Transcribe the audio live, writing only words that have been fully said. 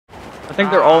I think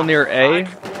they're all near A.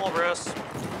 Walrus.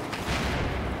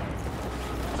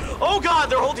 Oh god,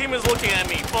 their whole team is looking at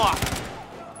me. Fuck.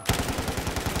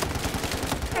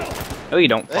 No, you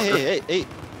don't. Hey.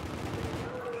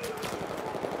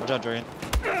 Watch out, Dragon.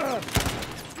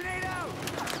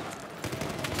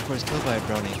 Of course, killed by a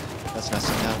brony. That's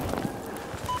messing up.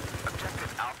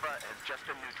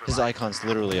 His icon's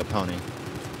literally a pony.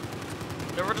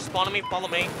 Never just spawn on me, follow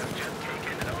me.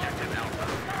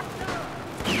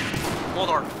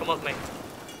 Moldar, come with me.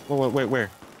 Wait, where?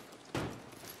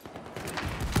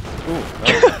 Ooh,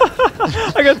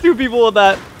 I got 2 people with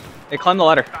that. Hey, climb the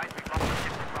ladder.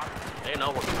 They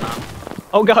know we're coming out.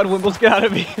 Oh god, Wimbles, get out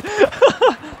of me.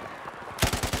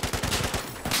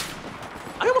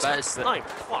 I almost got sniped.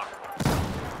 Fuck.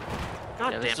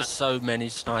 God damn there's it. just so many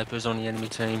snipers on the enemy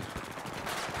team.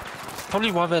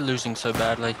 Probably why they're losing so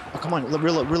badly. oh, come on,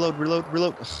 reload.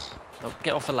 Oh,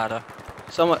 get off the ladder.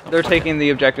 They're taking the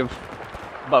objective.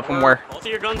 But from where? Both of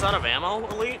your guns out of ammo,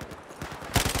 Elite?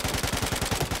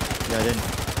 Yeah, I didn't.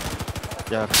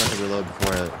 Yeah, I forgot to reload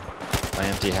before I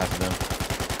empty half of them.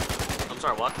 I'm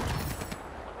sorry, what?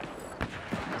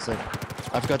 It's like,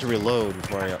 I forgot to reload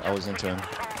before I was into him.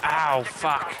 Ow,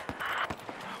 fuck.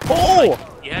 Oh!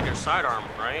 You had your sidearm,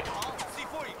 right?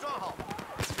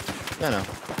 Yeah, no.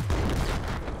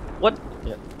 What?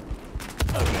 Yeah.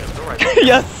 Okay, they're right there.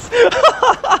 Yes!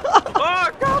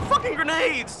 Oh god, fucking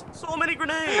grenades! So many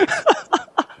grenades!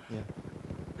 Yeah.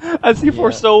 That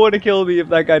C4 Yeah. still would have killed me if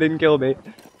that guy didn't kill me.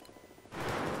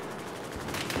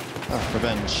 Oh,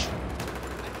 revenge.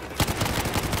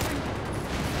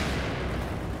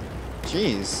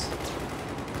 Jeez.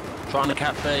 Trying to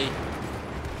cap B.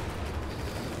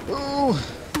 Ooh.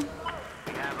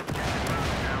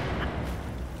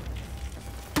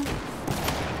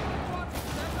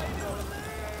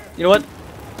 You know what?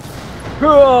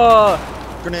 Hurrah!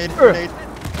 Grenade.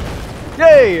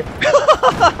 Yay!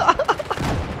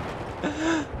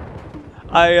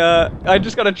 I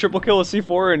just got a triple kill with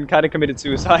C4 and kind of committed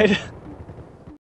suicide.